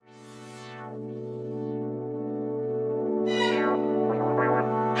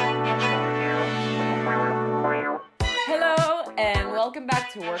welcome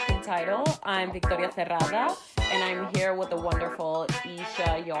back to Working Title. I'm Victoria Cerrada, and I'm here with the wonderful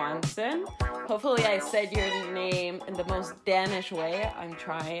Isha Johansen. Hopefully I said your name in the most Danish way. I'm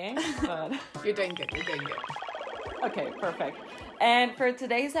trying, but... You're doing good. Okay, perfect. And for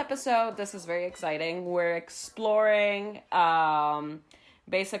today's episode, this is very exciting. We're exploring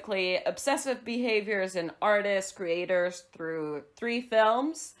basically obsessive behaviors in artists, creators through 3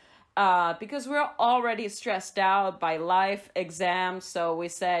 films. Because we're already stressed out by life, exams, so we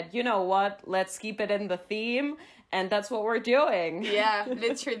said, you know what, let's keep it in the theme, and that's what we're doing. Yeah,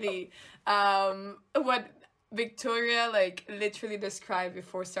 literally. What Victoria literally described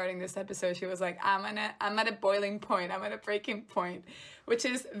before starting this episode, she was like, I'm at a boiling point, I'm at a breaking point, which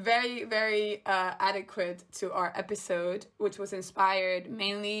is very, very adequate to our episode, which was inspired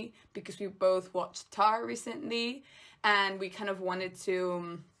mainly because we both watched Tar recently, and we kind of wanted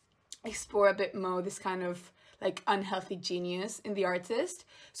to explore a bit more this kind of unhealthy genius in the artist.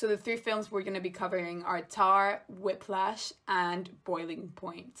 So the 3 films we're going to be covering are Tar, Whiplash, and Boiling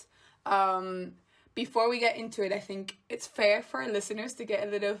Point. Before we get into it, I think it's fair for our listeners to get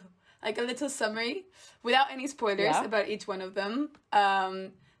a little summary without any spoilers about each one of them.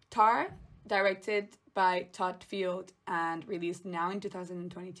 Tar, directed by Todd Field and released now in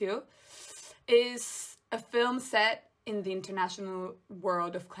 2022, is a film set in the international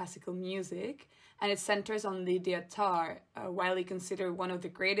world of classical music, and it centers on Lydia Tarr, widely considered one of the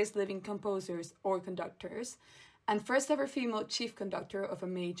greatest living composers or conductors, and first ever female chief conductor of a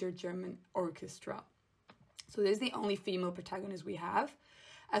major German orchestra. So this is the only female protagonist we have,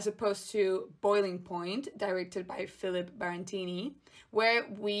 as opposed to Boiling Point, directed by Philip Barantini, where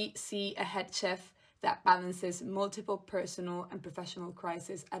we see a head chef that balances multiple personal and professional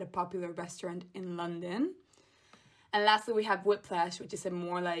crises at a popular restaurant in London. And lastly, we have Whiplash, which is a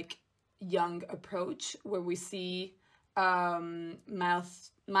more young approach, where we see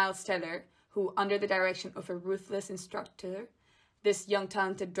Miles Teller, who, under the direction of a ruthless instructor, this young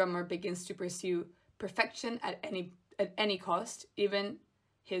talented drummer begins to pursue perfection at any cost, even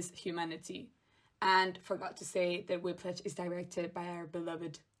his humanity. And forgot to say that Whiplash is directed by our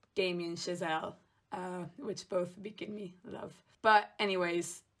beloved Damien Chazelle, which both Vic and me love. But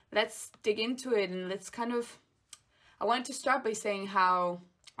anyways, let's dig into it, and let's I wanted to start by saying how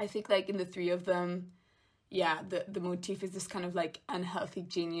I think in the 3 of them, the motif is this kind of unhealthy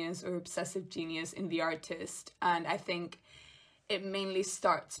genius or obsessive genius in the artist. And I think it mainly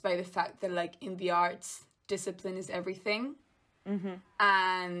starts by the fact that in the arts, discipline is everything. Mm-hmm.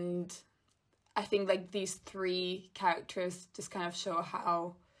 And I think these 3 characters just kind of show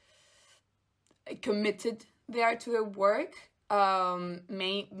how committed they are to their work.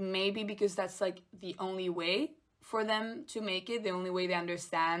 Maybe because that's the only way for them to make it, the only way they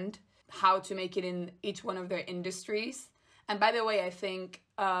understand how to make it in each one of their industries. And by the way, I think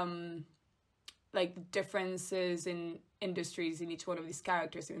the differences in industries in each one of these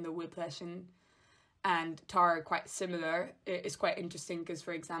characters, even though Whiplash and Tar are quite similar, it's quite interesting because,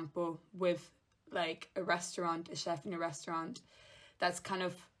 for example, with a chef in a restaurant, that's kind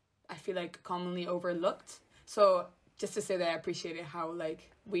of, I feel commonly overlooked. So just to say that I appreciated how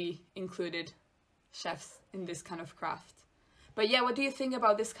we included chefs in this kind of craft. But yeah, what do you think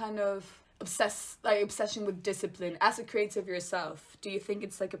about this kind of obsession with discipline as a creative yourself? Do you think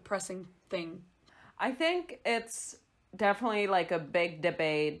it's a pressing thing? I think it's definitely a big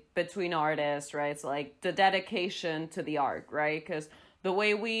debate between artists, right? It's the dedication to the art, right? Because the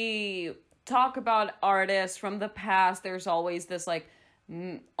way we talk about artists from the past, there's always this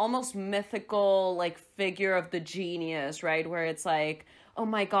almost mythical figure of the genius, right? Where it's oh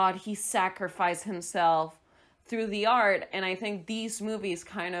my God, he sacrificed himself through the art. And I think these movies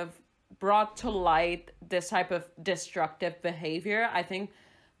kind of brought to light this type of destructive behavior. I think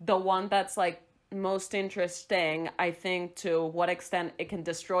the one that's most interesting, I think, to what extent it can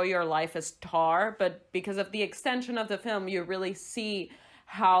destroy your life is Tar. But because of the extension of the film, you really see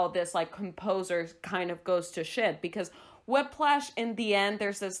how this composer kind of goes to shit. Because Whiplash, in the end,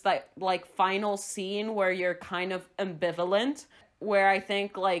 there's this final scene where you're kind of ambivalent, where I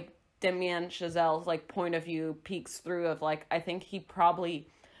think Damien Chazelle's point of view peeks through of I think he probably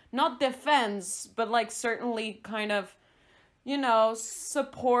not defends, but certainly kind of,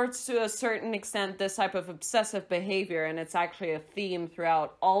 supports to a certain extent this type of obsessive behavior. And it's actually a theme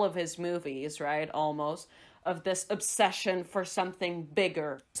throughout all of his movies, right? Almost, of this obsession for something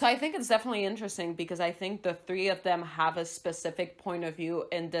bigger. So I think it's definitely interesting because I think the 3 of them have a specific point of view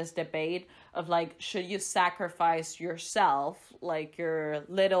in this debate of should you sacrifice yourself, your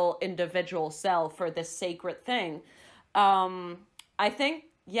little individual self, for this sacred thing? I think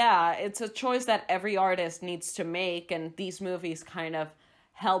yeah, it's a choice that every artist needs to make, and these movies kind of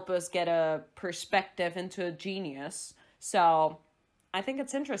help us get a perspective into a genius. So I think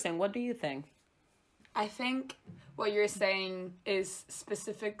it's interesting. What do you think? I think what you're saying is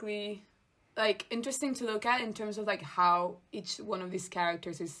specifically like interesting to look at in terms of like how each one of these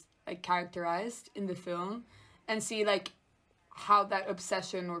characters is like characterized in the film, and see like how that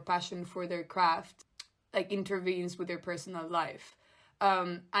obsession or passion for their craft like intervenes with their personal life.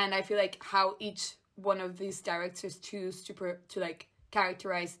 And I feel like how each one of these directors choose to like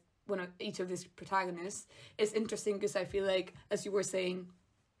characterize one of each of these protagonists is interesting, because I feel like, as you were saying,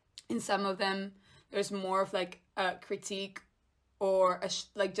 in some of them there's more of like a critique or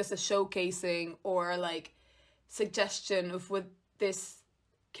like just a showcasing or like suggestion of what this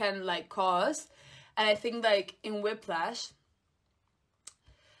can like cause. And I think like in Whiplash,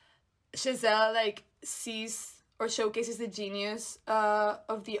 Chazelle like sees or showcases the genius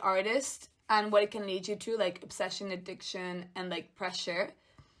of the artist and what it can lead you to, like obsession, addiction, and like pressure.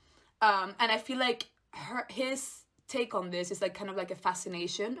 And I feel like his take on this is like kind of like a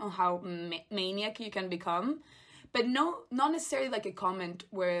fascination on how maniac you can become, but not necessarily like a comment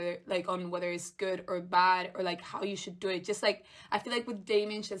where like on whether it's good or bad or like how you should do it. Just like I feel like with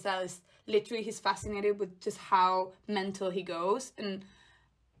Damien Chazelle is literally he's fascinated with just how mental he goes, and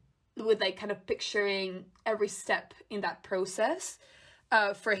with like kind of picturing every step in that process.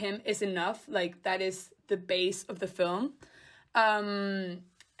 For him is enough. Like that is the base of the film. And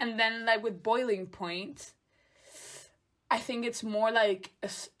then like with Boiling Point, I think it's more like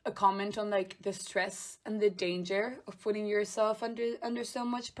a comment on like the stress and the danger of putting yourself under so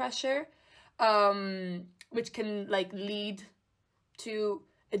much pressure, which can like lead to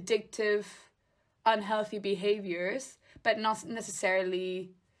addictive, unhealthy behaviors, but not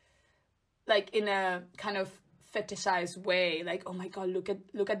necessarily like in a kind of fetishized way. Like, oh my god, look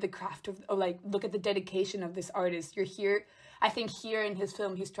at the craft of, or like look at the dedication of this artist. You're here. I think here in his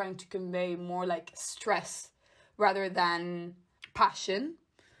film, he's trying to convey more like stress rather than passion.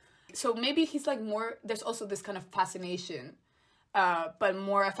 So maybe he's like more, there's also this kind of fascination, but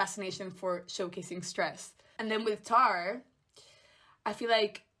more a fascination for showcasing stress. And then with Tar, I feel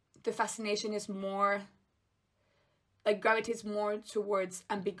like the fascination is more, like gravitates more towards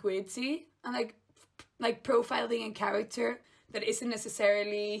ambiguity and like profiling a character that isn't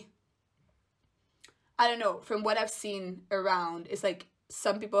necessarily, I don't know, from what I've seen around, it's like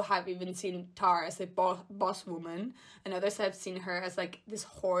some people have even seen Tar as a boss woman, and others have seen her as like this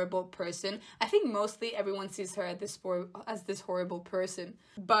horrible person. I think mostly everyone sees her as this horrible person.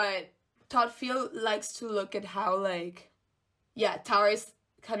 But Todd Field likes to look at how like, yeah, Tar is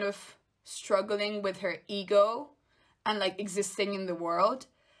kind of struggling with her ego and like existing in the world.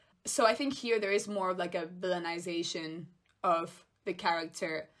 So I think here there is more of like a villainization of the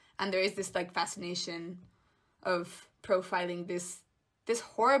character, and there is this like fascination of profiling this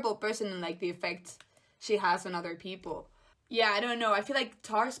horrible person and like the effect she has on other people. Yeah, I don't know. I feel like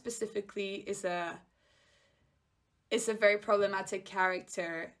Tar specifically is a very problematic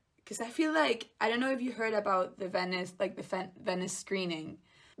character, because I feel like, I don't know if you heard about the Venice screening,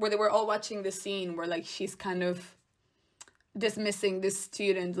 where they were all watching the scene where like she's kind of dismissing this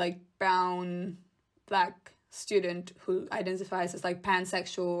student, like brown, black student who identifies as like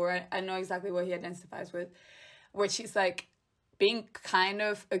pansexual, or I don't know exactly what he identifies with, where she's like being kind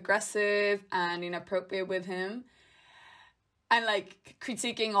of aggressive and inappropriate with him, and like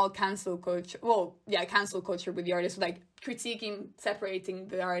critiquing all cancel culture. Well, yeah, cancel culture with the artist, like critiquing, separating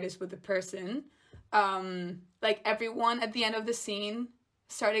the artist with the person. Like everyone at the end of the scene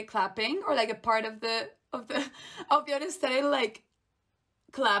started clapping, or like a part of the audience started like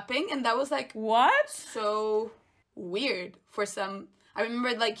clapping, and that was like, what? So weird for some. I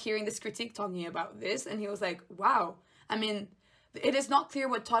remember like hearing this critique talking about this, and he was like, wow. I mean, it is not clear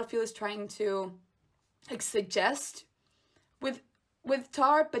what Todd Field is trying to like suggest with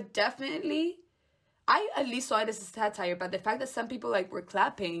Tar, but definitely I at least saw it as a satire. But the fact that some people like were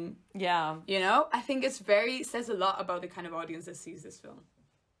clapping, yeah, you know, I think says a lot about the kind of audience that sees this film.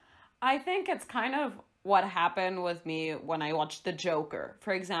 I think it's kind of what happened with me when I watched The Joker.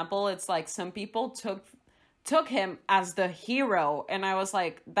 For example, it's like some people took him as the hero, and I was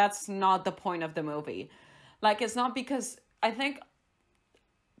like, that's not the point of the movie. Like, it's not, because I think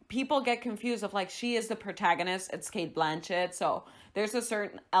people get confused of like, she is the protagonist, it's Kate Blanchett, so there's a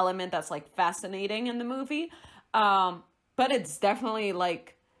certain element that's like fascinating in the movie, but it's definitely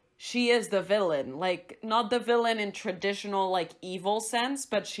like she is the villain, like not the villain in traditional like evil sense,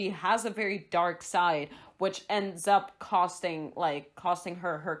 but she has a very dark side which ends up costing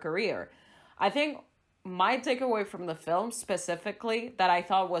her career. I think my takeaway from the film specifically that I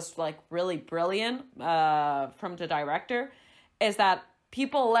thought was like really brilliant from the director is that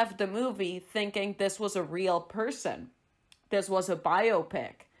people left the movie thinking this was a real person. This was a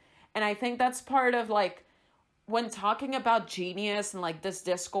biopic. And I think that's part of like when talking about genius and like this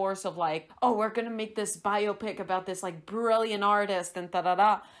discourse of like, oh, we're gonna make this biopic about this like brilliant artist and da da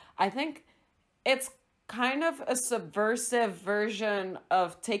da. I think it's kind of a subversive version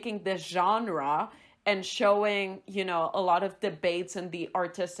of taking this genre and showing, you know, a lot of debates in the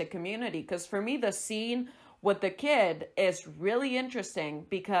artistic community. Because for me, the scene with the kid is really interesting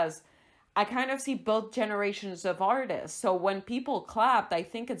because I kind of see both generations of artists. So when people clapped, I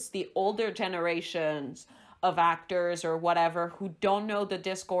think it's the older generations of actors or whatever who don't know the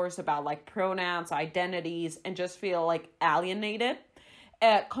discourse about like pronouns, identities, and just feel like alienated,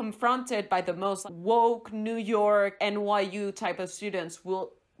 confronted by the most woke New York, NYU type of students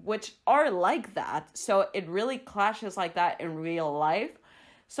which are like that. So it really clashes like that in real life.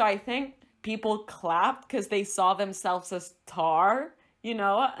 So I think people clapped because they saw themselves as Tar, you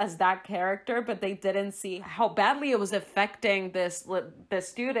know, as that character, but they didn't see how badly it was affecting the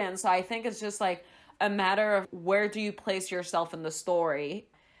students. So I think it's just like a matter of where do you place yourself in the story.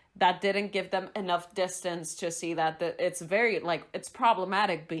 That didn't give them enough distance to see that it's very like it's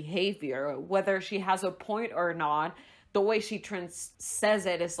problematic behavior, whether she has a point or not. The way she says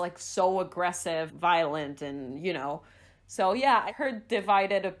it is like so aggressive, violent, and you know. So yeah, I heard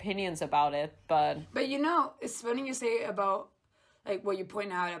divided opinions about it, but you know, it's funny you say about like what you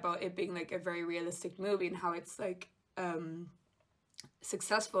point out about it being like a very realistic movie and how it's like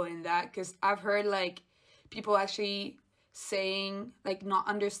successful in that, because I've heard like people actually saying like not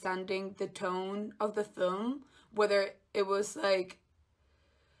understanding the tone of the film, whether it was like,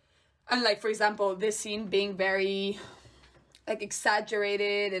 and like for example this scene being very like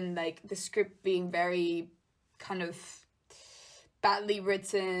exaggerated and like the script being very kind of badly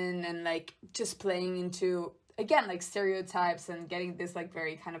written and like just playing into again like stereotypes and getting this like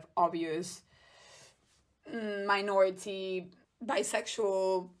very kind of obvious minority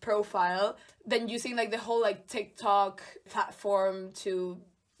bisexual profile, then using like the whole like TikTok platform to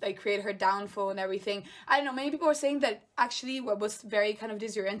like create her downfall and everything. I don't know, many people are saying that actually what was very kind of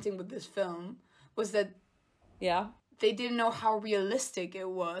disorienting with this film was that yeah, they didn't know how realistic it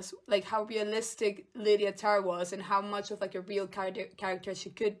was, like how realistic Lydia Tarr was and how much of like a real character she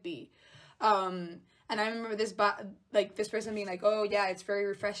could be. And I remember this person being like, oh yeah, it's very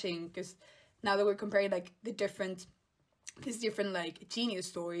refreshing because now that we're comparing like these different like genius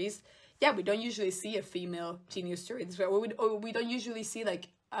stories, yeah, we don't usually see a female genius story this way, or we don't usually see like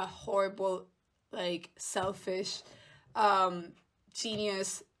a horrible, like selfish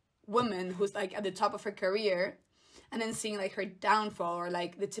genius woman who's like at the top of her career and then seeing like her downfall, or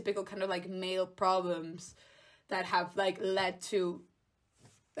like the typical kind of like male problems that have like led to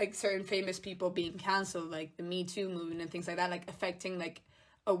like certain famous people being cancelled, like the Me Too movement and things like that, like affecting like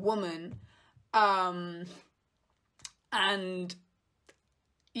a woman. And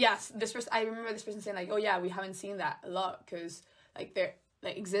yes, I remember this person saying like, oh yeah, we haven't seen that a lot because like there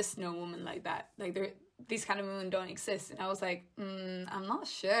like exists no woman like that, like these kind of women don't exist. And I was like, I'm not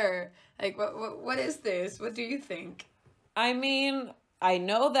sure, like what is this, what do you think? I mean, I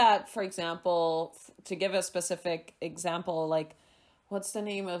know that, for example, to give a specific example, like what's the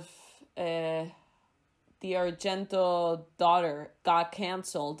name of the Argento daughter got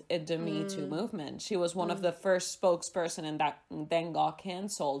canceled in the Me Too movement. She was one of the first spokesperson in that, and then got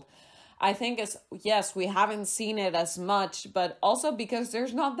canceled. I think yes, we haven't seen it as much, but also because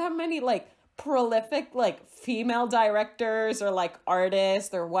there's not that many like prolific like female directors or like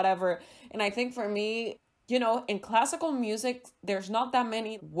artists or whatever. And I think for me, you know, in classical music, there's not that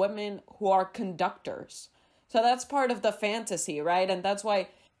many women who are conductors. So that's part of the fantasy, right? And that's why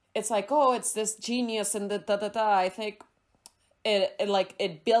it's like, oh, it's this genius and the da-da-da. I think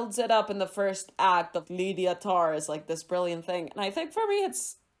it builds it up in the first act of Lydia Tarr is like this brilliant thing. And I think for me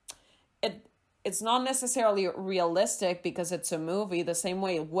it's not necessarily realistic because it's a movie. The same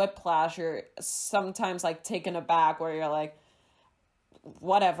way Whiplash, you're sometimes like taken aback where you're like,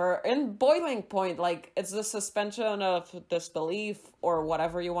 whatever. In Boiling Point, like it's the suspension of disbelief or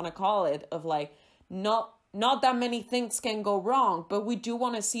whatever you want to call it, of like not that many things can go wrong, but we do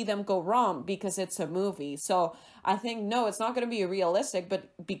want to see them go wrong because it's a movie. So I think, no, it's not going to be realistic,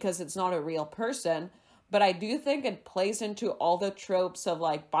 but because it's not a real person. But I do think it plays into all the tropes of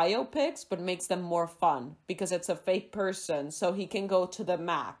like biopics, but makes them more fun because it's a fake person. So he can go to the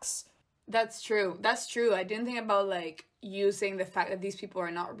max. That's true. That's true. I didn't think about like using the fact that these people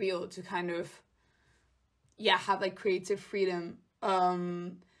are not real to kind of, yeah, have like creative freedom.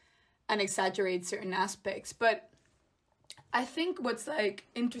 and exaggerate certain aspects. But I think what's like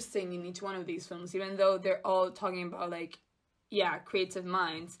interesting in each one of these films, even though they're all talking about like, yeah, creative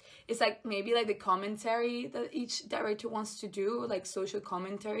minds, it's like maybe like the commentary that each director wants to do, like social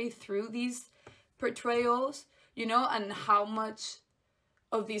commentary through these portrayals, you know, and how much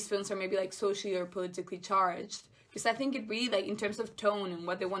of these films are maybe like socially or politically charged. Because I think it really, like, in terms of tone and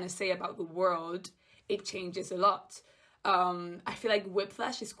what they want to say about the world, it changes a lot. I feel like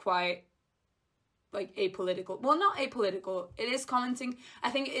Whiplash is quite like apolitical. Well, not apolitical. It is commenting. I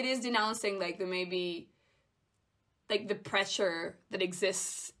think it is denouncing like the maybe like the pressure that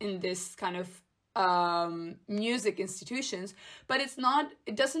exists in this kind of music institutions, but it's not.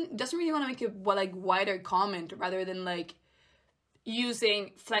 It doesn't really want to make a like wider comment rather than like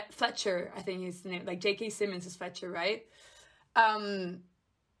using Fletcher. I think his name, like J.K. Simmons is Fletcher, right? I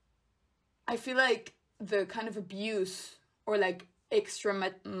feel like the kind of abuse or like extra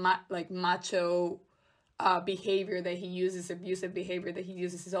like macho behavior that he uses, abusive behavior that he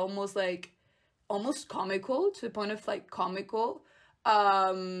uses, is almost comical, to the point of like comical,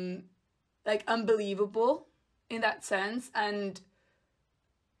 like unbelievable in that sense. And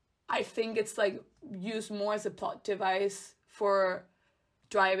I think it's like used more as a plot device for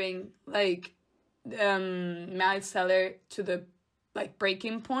driving like Miles Teller to the like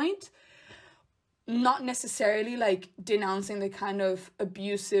breaking point, not necessarily like denouncing the kind of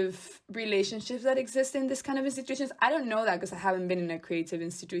abusive relationships that exist in this kind of institutions. I don't know that because I haven't been in a creative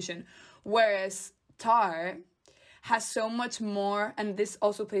institution. Whereas Tar has so much more, and this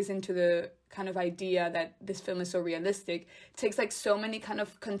also plays into the kind of idea that this film is so realistic. It takes like so many kind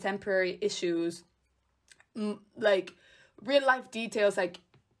of contemporary issues, like real life details, like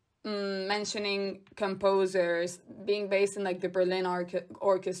mentioning composers being based in like the Berlin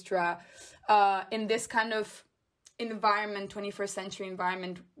Orchestra, in this kind of environment, 21st century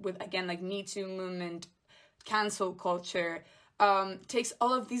environment with, again, like Me Too movement, cancel culture, takes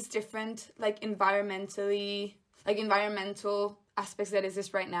all of these different like environmental aspects that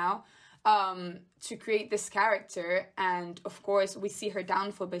exist right now, to create this character. And of course we see her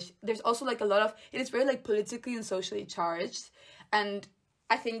downfall, but there's also like a lot of, it is very like politically and socially charged. And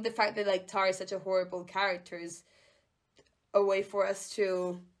I think the fact that like Tar is such a horrible character is a way for us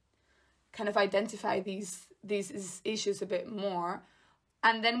to kind of identify these issues a bit more.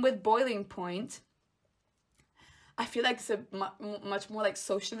 And then with Boiling Point, I feel like it's a much more like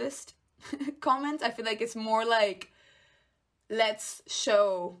socialist comment. I feel like it's more like, let's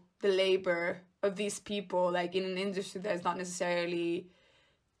show the labor of these people like in an industry that's not necessarily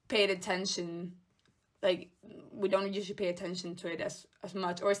paid attention. Like, we don't usually pay attention to it as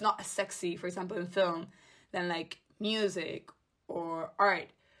much, or it's not as sexy, for example, in film, than like music or art.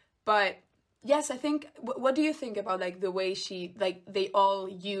 But yes, I think, what do you think about like the way they all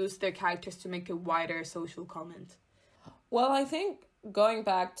use their characters to make a wider social comment? Well, I think going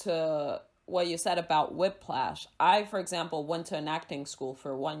back to what you said about Whiplash, I, for example, went to an acting school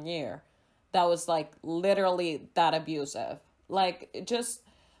for 1 year that was like literally that abusive. Like, just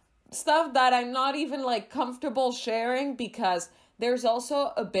stuff that I'm not even like comfortable sharing, because there's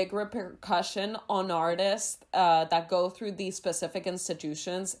also a big repercussion on artists that go through these specific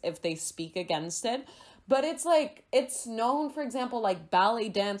institutions if they speak against it. But it's like, it's known, for example, like ballet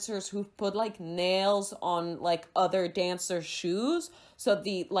dancers who've put like nails on like other dancers' shoes so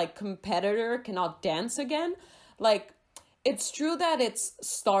the like competitor cannot dance again. Like, it's true that it's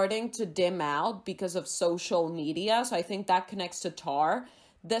starting to dim out because of social media. So I think that connects to Tar.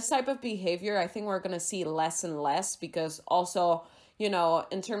 This type of behavior, I think we're going to see less and less, because also, you know,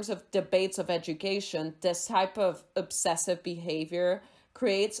 in terms of debates of education, this type of obsessive behavior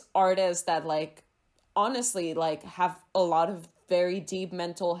creates artists that like, honestly, like have a lot of very deep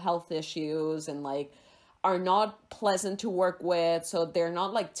mental health issues and like are not pleasant to work with. So they're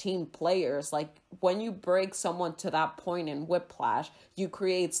not like team players. Like, when you break someone to that point in Whiplash, you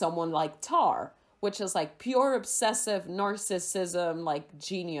create someone like Tar, which is like pure obsessive narcissism, like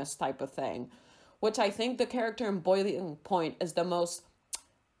genius type of thing, which I think the character in Boiling Point is the most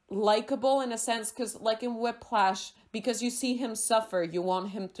likable in a sense, because like in Whiplash, because you see him suffer, you want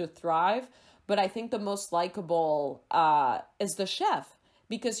him to thrive. But I think the most likable is the chef,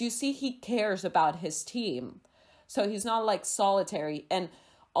 because you see he cares about his team. So he's not like solitary, and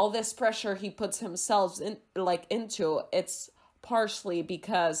all this pressure he puts himself into, it's partially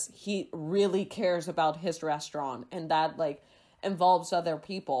because he really cares about his restaurant, and that like involves other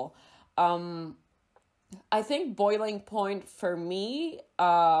people. I think Boiling Point for me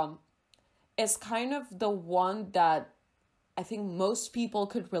is kind of the one that I think most people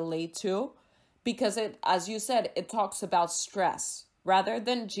could relate to, because it, as you said, it talks about stress, rather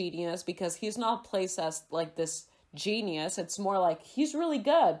than genius, because he's not placed as like this genius. It's more like he's really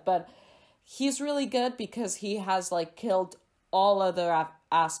good, but he's really good because he has like killed all other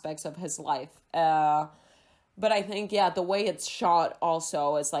aspects of his life. But I think, yeah, the way it's shot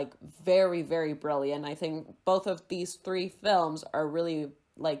also is like very, very brilliant. I think both of these three films are really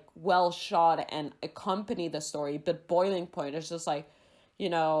like well shot and accompany the story. But Boiling Point is just like,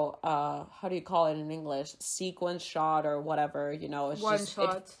 how do you call it in English? Sequence shot or whatever, it's One just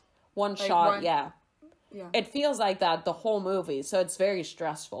shot. one Like shot, one, yeah. yeah. It feels like that the whole movie, so it's very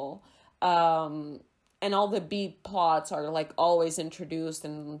stressful. And all the B plots are like always introduced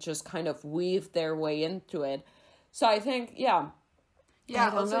and just kind of weave their way into it. So I think, yeah. Yeah, I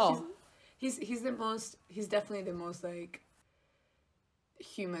don't also know. he's he's definitely the most like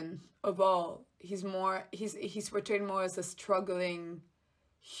human of all. He's portrayed more as a struggling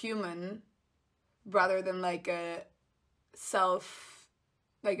human rather than like a self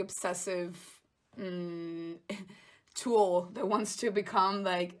like obsessive tool that wants to become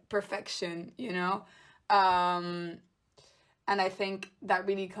like perfection, and I think that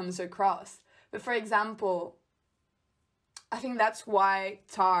really comes across. But for example, I think that's why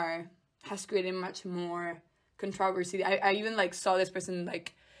Tar has created much more controversy. I even like saw this person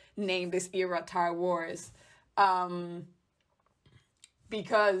like name this era Tar Wars,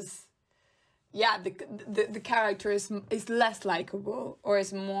 because yeah, the character is less likable, or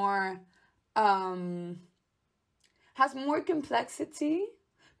is more has more complexity.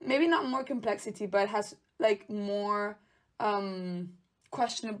 Maybe not more complexity, but has like more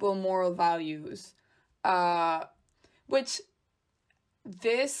questionable moral values, which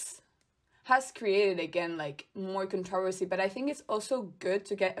this has created again like more controversy. But I think it's also good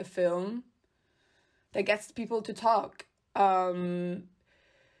to get a film that gets people to talk. Some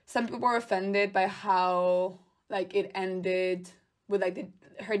people were offended by how like it ended with like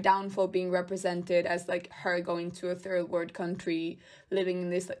her downfall being represented as like her going to a third world country, living in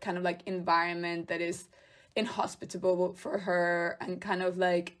this kind of like environment that is inhospitable for her, and kind of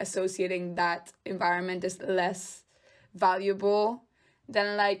like associating that environment as less valuable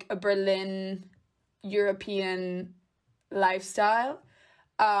than like a Berlin European lifestyle.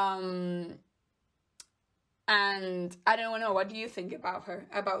 And I don't know, what do you think about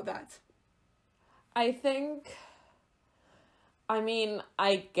that? I think,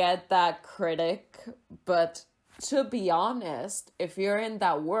 I get that critic, but to be honest, if you're in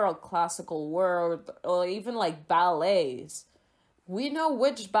that world, classical world, or even like ballets, we know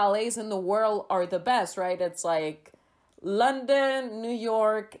which ballets in the world are the best, right? It's like London, New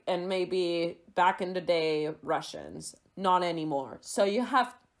York, and maybe back in the day, Russians. Not anymore. So you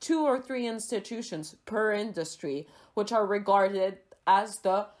have 2 or 3 institutions per industry, which are regarded as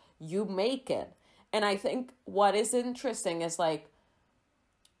you make it. And I think what is interesting is like,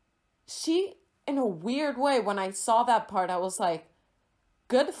 she, in a weird way, when I saw that part, I was like,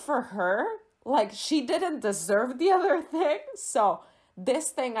 good for her. Like, she didn't deserve the other thing. So this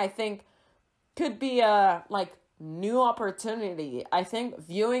thing, I think, could be a like new opportunity. I think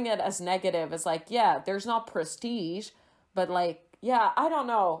viewing it as negative is like, yeah, there's not prestige, but like, yeah, I don't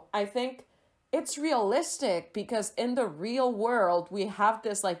know. I think it's realistic, because in the real world, we have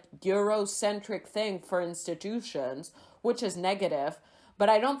this like Eurocentric thing for institutions, which is negative. But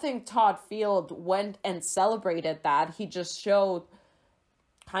I don't think Todd Field went and celebrated that. He just showed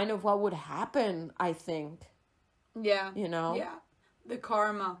kind of what would happen, I think. Yeah. Yeah. The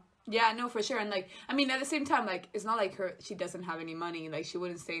karma. Yeah, no, for sure. And like, at the same time, like, it's not like she doesn't have any money. Like, she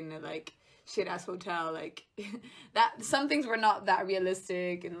wouldn't stay in a like shit ass hotel. Like, that some things were not that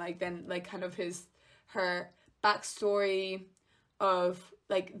realistic. And like, then like kind of her backstory of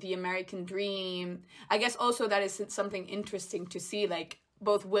like the American dream. I guess also that is something interesting to see. Like,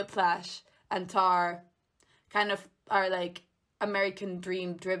 both Whiplash and Tar kind of are like American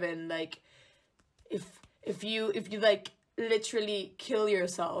dream driven. Like, if you like literally kill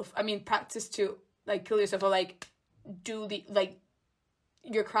yourself, practice to like kill yourself, or like do the like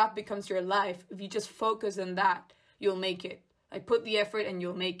your craft becomes your life. If you just focus on that, you'll make it. Like, put the effort and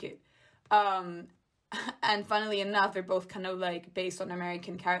you'll make it. And funnily enough, they're both kind of like based on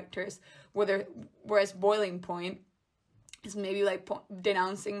American characters, whereas Boiling Point is maybe like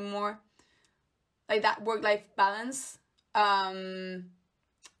denouncing more like that work-life balance in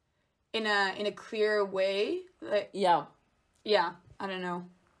a clear way. Like, yeah, I don't know.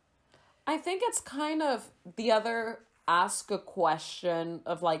 I think it's kind of the other ask a question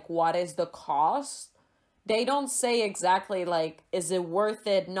of like, what is the cost? They don't say exactly like, is it worth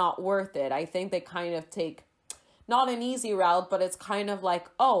it, not worth it? I think they kind of take not an easy route, but it's kind of like,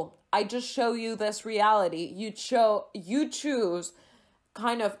 oh, I just show you this reality. You choose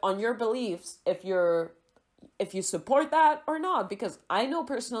kind of on your beliefs if you support that or not. Because I know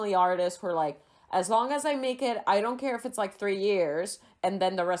personally artists who are like, as long as I make it, I don't care if it's like 3 years and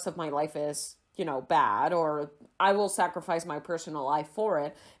then the rest of my life is, bad, or I will sacrifice my personal life for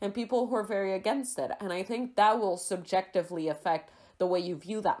it. And people who are very against it. And I think that will subjectively affect the way you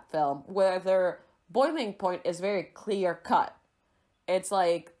view that film. Whether Boiling Point is very clear cut. It's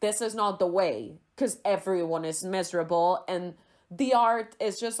like, this is not the way, because everyone is miserable, and the art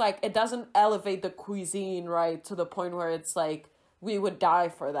is just like, it doesn't elevate the cuisine, right, to the point where it's like, we would die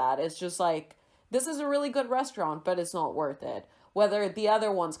for that. It's just like, this is a really good restaurant, but it's not worth it. Whether the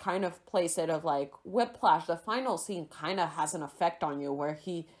other ones kind of place it of like, Whiplash, the final scene kind of has an effect on you where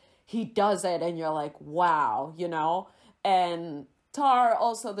he does it and you're like, wow, And Tar,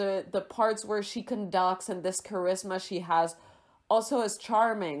 also the parts where she conducts and this charisma she has also is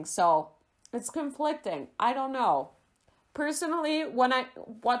charming. So it's conflicting. I don't know. Personally, when I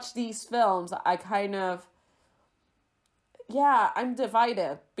watch these films, I kind of, I'm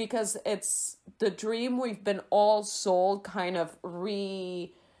divided, because it's the dream we've been all sold kind of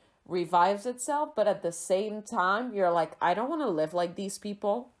revives itself, but at the same time, you're like, I don't want to live like these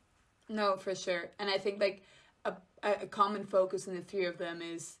people. No, for sure. And I think like a common focus in the three of them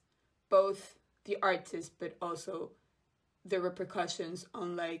is both the artist, but also the repercussions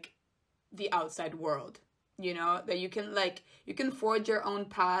on like the outside world. That you can forge your own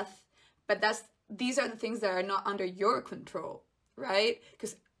path, but these are the things that are not under your control, right?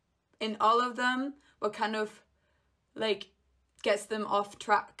 Because in all of them, what kind of like gets them off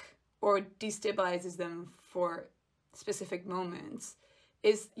track or destabilizes them for specific moments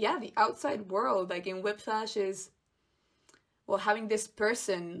is the outside world. Like in Whiplash is, well, having this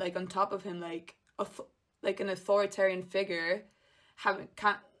person like on top of him, like an authoritarian figure,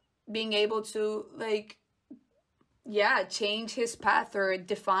 being able to like change his path or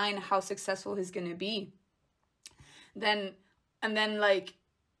define how successful he's gonna be. And then like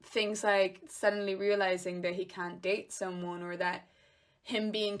things like suddenly realizing that he can't date someone, or that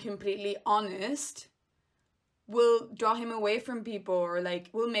him being completely honest will draw him away from people, or like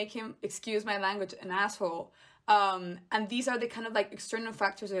will make him, excuse my language, an asshole. And these are the kind of like external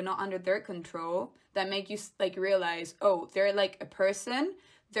factors that are not under their control that make you like realize, oh, they're like a person,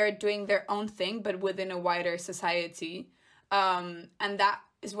 they're doing their own thing, but within a wider society. And that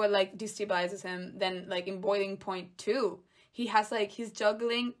is what like destabilizes him. Then like in Boiling Point 2, he has like, he's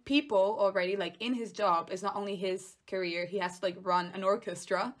juggling people already, like in his job. It's not only his career. He has to like run an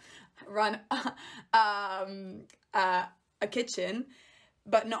orchestra, run a kitchen.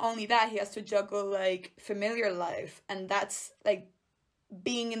 But not only that, he has to juggle like familiar life. And that's like,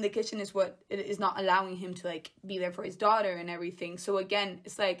 being in the kitchen is what it is not allowing him to like be there for his daughter and everything. So again,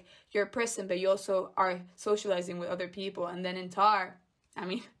 it's like you're a person, but you also are socializing with other people. And then in Tar, I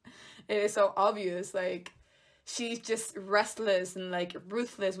mean, it is so obvious, like she's just restless and like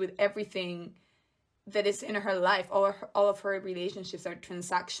ruthless with everything that is in her life. All of her relationships are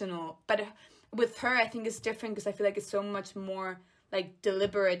transactional, but with her I think it's different, because I feel like it's so much more like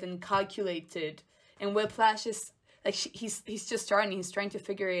deliberate and calculated. And Whiplash is like, he's just starting. He's trying to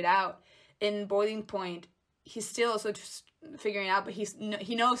figure it out. In Boiling Point, he's still also just figuring it out, but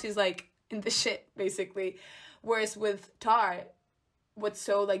he knows he's like in the shit basically. Whereas with Tar, what's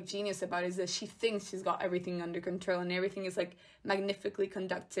so like genius about it is that she thinks she's got everything under control and everything is like magnificently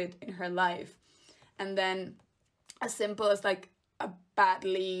conducted in her life. And then as simple as like a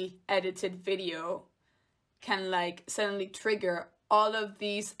badly edited video can like suddenly trigger all of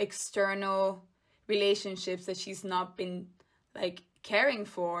these external relationships that she's not been like caring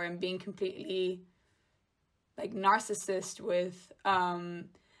for and being completely like narcissist with. And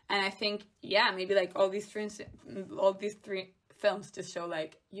I think maybe like all these three films just show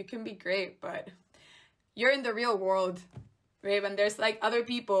like you can be great, but you're in the real world, babe, and there's like other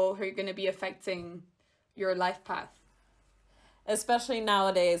people who are going to be affecting your life path. Especially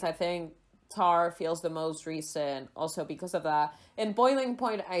nowadays, I think Tar feels the most recent also because of that. In Boiling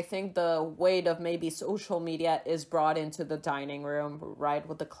Point, I think the weight of maybe social media is brought into the dining room, right?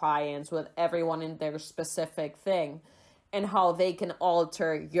 With the clients, with everyone in their specific thing, and how they can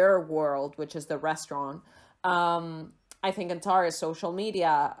alter your world, which is the restaurant. I think in Tar is social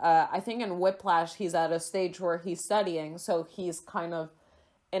media. I think in Whiplash, he's at a stage where he's studying, so he's kind of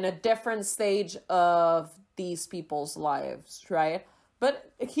in a different stage of these people's lives, right?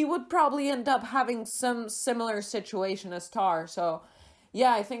 But he would probably end up having some similar situation as Tar. So,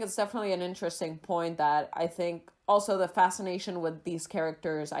 I think it's definitely an interesting point that I think also the fascination with these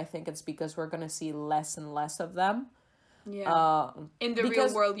characters, I think it's because we're going to see less and less of them. Yeah. In the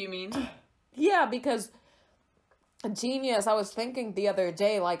real world, you mean? Yeah, because Genius. I was thinking the other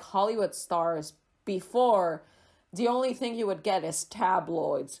day, like Hollywood stars before, the only thing you would get is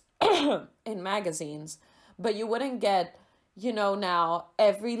tabloids in magazines, but you wouldn't get, now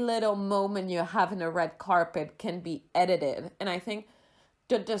every little moment you have in a red carpet can be edited. And I think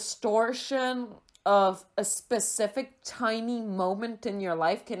the distortion of a specific tiny moment in your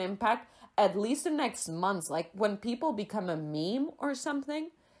life can impact at least the next months. Like when people become a meme or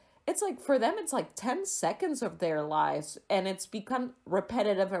something, it's like for them it's like 10 seconds of their lives, and it's become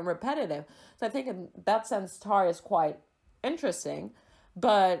repetitive and repetitive. So I think in that sense Tar is quite interesting.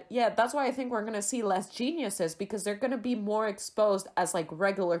 But yeah, that's why I think we're going to see less geniuses, because they're going to be more exposed as like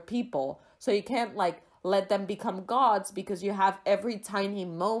regular people. So you can't like let them become gods, because you have every tiny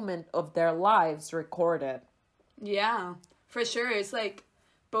moment of their lives recorded. Yeah, for sure. It's like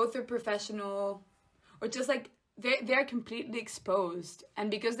both are professional, or just like they're completely exposed, and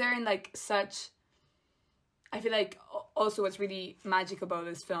because they're in like such, I feel like also what's really magic about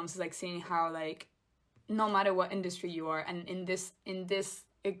these films is like seeing how like no matter what industry you are, and in this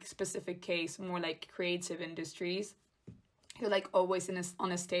specific case more like creative industries, you're like always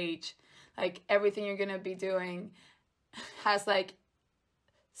on a stage. Like everything you're gonna be doing has like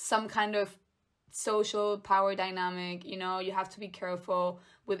some kind of social power dynamic. You have to be careful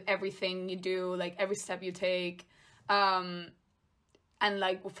with everything you do, like every step you take. And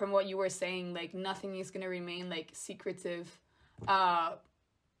like from what you were saying, like nothing is gonna remain like secretive. But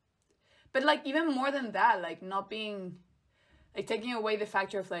like even more than that, like not being like taking away the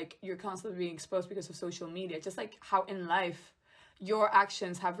factor of like you're constantly being exposed because of social media, just like how in life your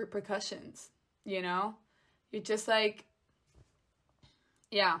actions have repercussions. You're just like,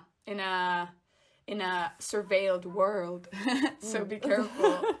 yeah, in a surveilled world. So be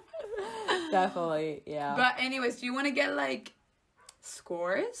careful. Definitely, yeah. But anyways, do you want to get like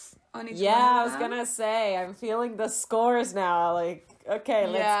scores on each one? Yeah, I was gonna say, I'm feeling the scores now. Like, okay,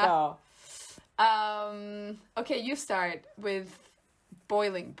 let's go. Okay, you start with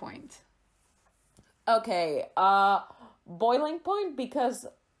Boiling Point. Okay, Boiling Point, because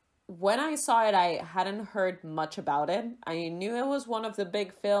when I saw it, I hadn't heard much about it. I knew it was one of the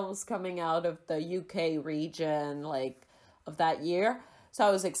big films coming out of the UK region, like, of that year. So I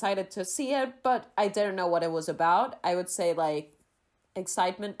was excited to see it, but I didn't know what it was about. I would say, like,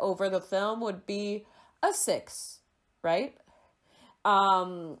 excitement over the film would be a 6, right?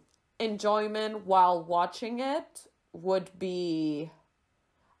 Enjoyment while watching it would be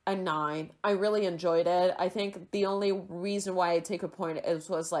a 9. I really enjoyed it. I think the only reason why I take a point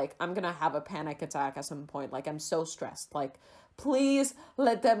was like, I'm gonna have a panic attack at some point. Like, I'm so stressed. Like, please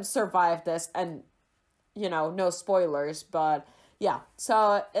let them survive this. And, no spoilers, but yeah.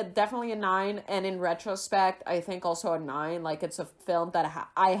 So definitely a 9. And in retrospect, I think also a 9. Like, it's a film that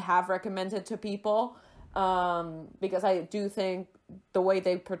I have recommended to people, because I do think the way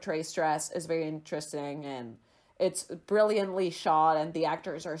they portray stress is very interesting, and it's brilliantly shot, and the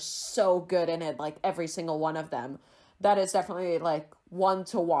actors are so good in it, like every single one of them. That is definitely like one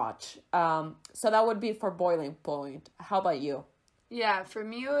to watch. So that would be for Boiling Point. How about you? Yeah, for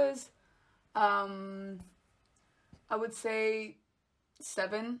me it was, I would say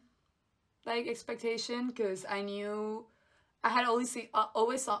 7, like expectation, because I knew I had always seen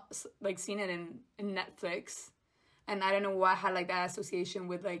it in Netflix, and I don't know why I had like that association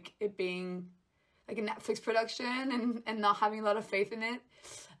with like it being like a Netflix production, and not having a lot of faith in it.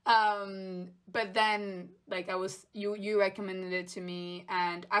 But then like you recommended it to me,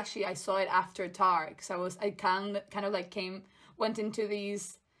 and actually I saw it after Tar, because I kind of like went into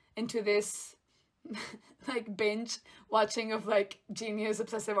this like binge watching of like genius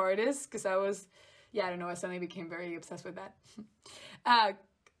obsessive artists, because I don't know, I suddenly became very obsessed with that.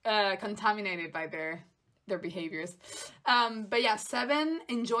 Contaminated by their behaviors. But yeah, 7,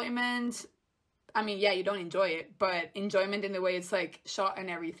 enjoyment. I mean, yeah, you don't enjoy it, but enjoyment in the way it's like shot and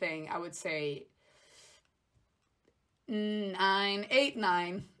everything, I would say 9, 8,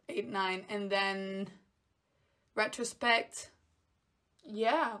 9, 8, 9. And then retrospect,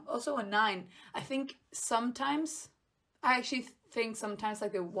 yeah, also a 9. I actually think sometimes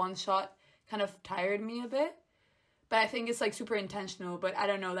like the one shot kind of tired me a bit, but I think it's like super intentional. But I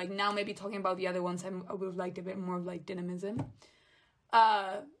don't know, like now maybe talking about the other ones, I would have liked a bit more of like dynamism.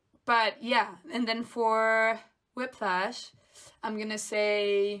 But yeah, and then for Whiplash, I'm gonna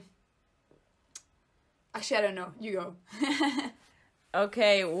say, actually I don't know, you go.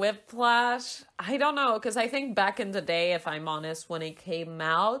 Okay, Whiplash. I don't know, because I think back in the day, if I'm honest, when it came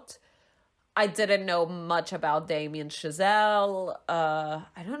out, I didn't know much about Damien Chazelle.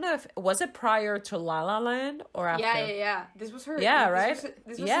 I don't know if was it prior to La La Land or after. Yeah. This was her. Yeah, this right. Was,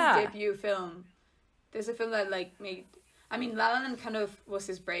 this was yeah. his debut film. there's a film that like made. I mean, La La Land kind of was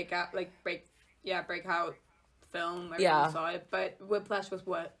his breakout film. Everyone saw it, but Whiplash was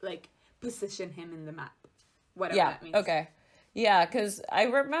what like positioned him in the map, whatever that means. Okay. Yeah, because I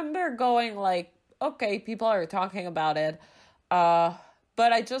remember going like, okay, people are talking about it, but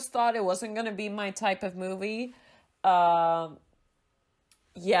I just thought it wasn't gonna be my type of movie. Yeah,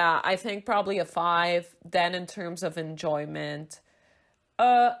 I think probably a 5. Then in terms of enjoyment,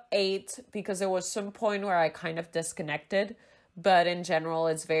 8, because there was some point where I kind of disconnected. But in general,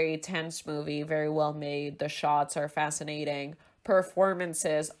 it's very tense movie, very well made. The shots are fascinating.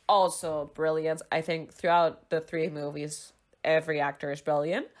 Performances also brilliant. I think throughout the 3 movies, every actor is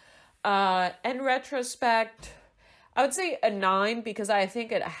brilliant. In retrospect, I would say a 9 because I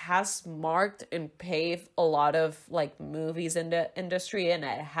think it has marked and paved a lot of like movies in the industry, and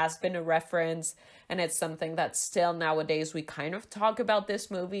it has been a reference, and it's something that still nowadays we kind of talk about this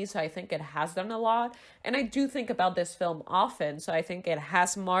movie, so I think it has done a lot. And I do think about this film often, so I think it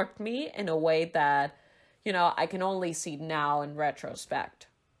has marked me in a way that, I can only see now in retrospect.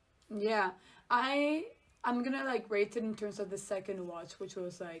 Yeah. I'm gonna like rate it in terms of the second watch, which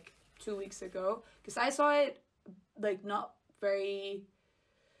was like 2 weeks ago, because I saw it like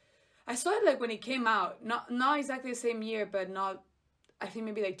I saw it like when it came out, not exactly the same year, but not, I think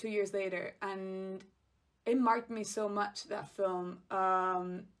maybe like 2 years later, and it marked me so much, that film.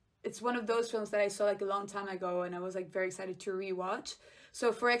 It's one of those films that I saw like a long time ago, and I was like very excited to rewatch.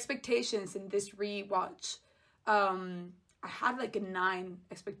 So for expectations in this rewatch, I had like a 9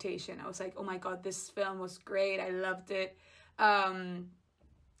 expectation. I was like, oh my god, this film was great, I loved it. And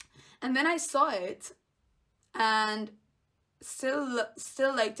then I saw it and still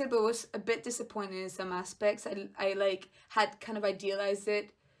liked it, but was a bit disappointed in some aspects. I like had kind of idealized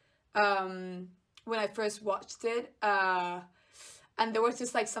it when I first watched it, and there was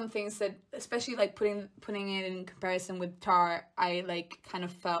just like some things that, especially like putting it in comparison with Tar, I like kind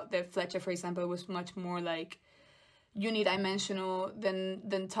of felt that Fletcher, for example, was much more like unidimensional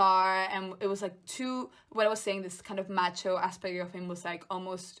than Tar, and it was like what I was saying, this kind of macho aspect of him was like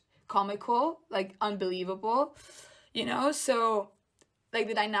almost comical, like unbelievable, so like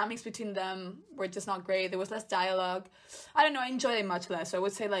the dynamics between them were just not great. There was less dialogue. I don't know, I enjoyed it much less, so I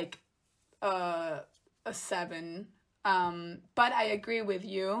would say like a 7. But I agree with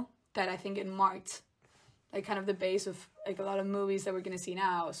you that I think it marked like kind of the base of like a lot of movies that we're gonna see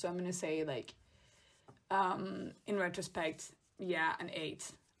now, so I'm gonna say like in retrospect, yeah, an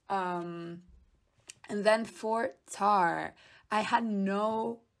 8. And then for Tar, I had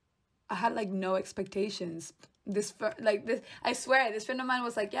like no expectations. I swear, this friend of mine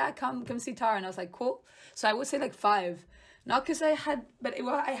was like, yeah, come see Tar, and I was like, cool. So I would say like 5, not because I hadn't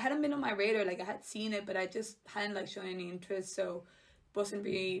been on my radar, like I had seen it, but I just hadn't like shown any interest, so wasn't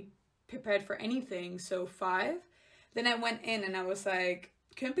really prepared for anything. So 5. Then I went in and I was like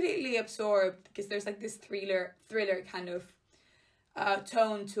completely absorbed, because there's like this thriller kind of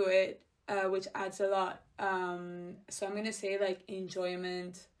tone to it, which adds a lot. So I'm gonna say like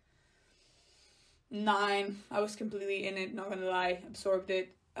enjoyment 9. I was completely in it, not gonna lie, absorbed by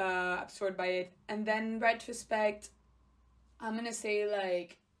it. And then retrospect, I'm gonna say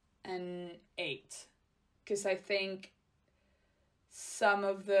like an 8, because I think some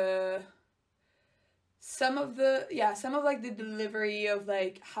of like the delivery of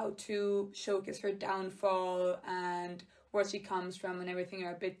like how to showcase her downfall and where she comes from and everything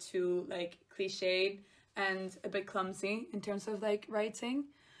are a bit too like cliched and a bit clumsy in terms of like writing,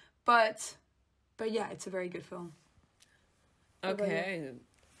 but yeah, it's a very good film. Okay.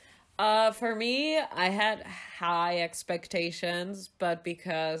 For me, I had high expectations, but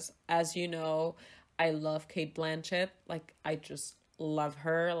because, as you know, I love Cate Blanchett, like I just love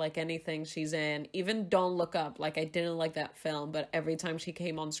her, like anything she's in, even Don't Look Up, like I didn't like that film, but every time she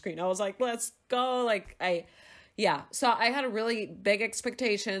came on screen I was like, let's go, so I had really big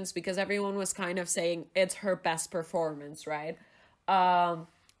expectations because everyone was kind of saying it's her best performance, right?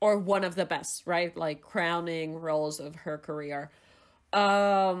 Or one of the best, right? Like crowning roles of her career.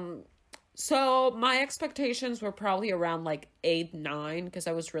 So my expectations were probably around like 8, 9, because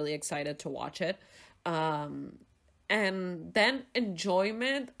I was really excited to watch it. And then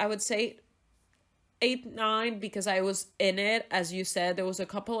enjoyment, I would say 8, 9, because I was in it. As you said, there was a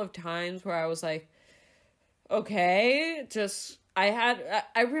couple of times where I was like, okay,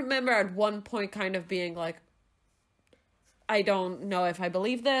 I remember at one point kind of being like, I don't know if I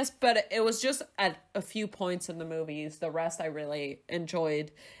believe this, but it was just at a few points in the movies. The rest I really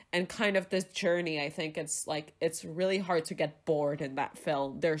enjoyed, and kind of this journey. I think it's really hard to get bored in that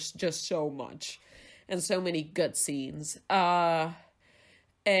film. There's just so much and so many good scenes.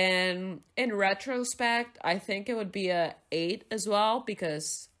 And in retrospect, I think it would be a 8 as well,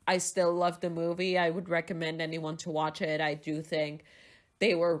 because I still love the movie. I would recommend anyone to watch it. I do think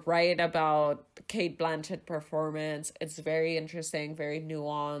they were right about Kate Blanchett performance. It's very interesting, very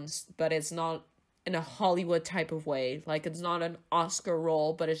nuanced, but it's not in a Hollywood type of way. Like, it's not an Oscar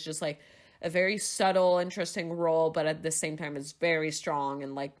role, but it's just like a very subtle, interesting role, but at the same time it's very strong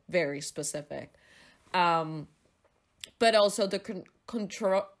and like very specific. But also the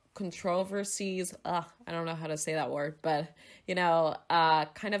controversies, I don't know how to say that word, but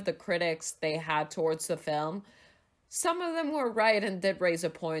kind of the critics they had towards the film, some of them were right and did raise a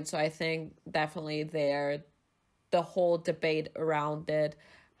point. So I think definitely the whole debate around it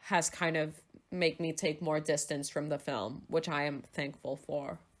has kind of make me take more distance from the film, which I am thankful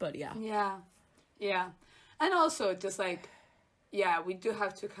for. But yeah. Yeah. And also just like, yeah, we do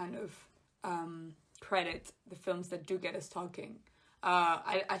have to kind of credit the films that do get us talking.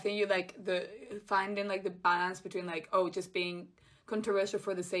 I think you like the finding like the balance between like, oh, just being controversial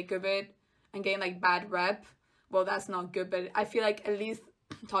for the sake of it and getting like bad rep. Well, that's not good, but I feel like at least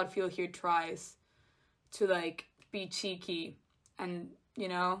Todd Field here tries to like be cheeky and,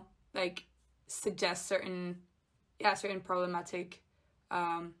 like suggest certain problematic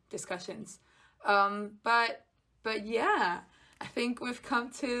discussions. But yeah, I think we've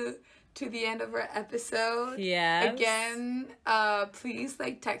come to the end of our episode. Yes. Again, please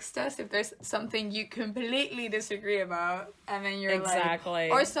like text us if there's something you completely disagree about, and then you're exactly.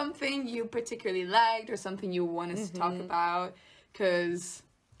 or something you particularly liked, or something you want us to talk about, because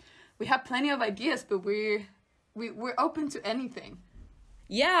we have plenty of ideas, but we're open to anything.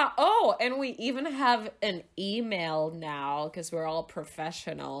 Yeah. Oh, and we even have an email now because we're all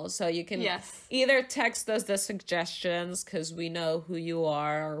professionals. So you can either text us the suggestions because we know who you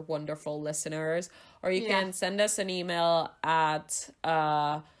are, our wonderful listeners, or you can send us an email at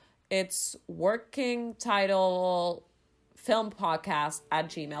it's working title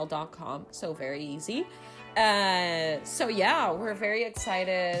filmpodcast@gmail.com. So very easy. So yeah, we're very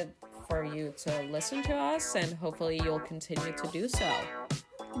excited for you to listen to us, and hopefully you'll continue to do so.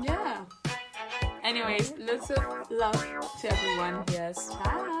 Yeah. Anyways, lots of love to everyone. Yes.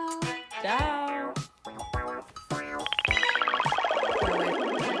 Ciao. Ciao.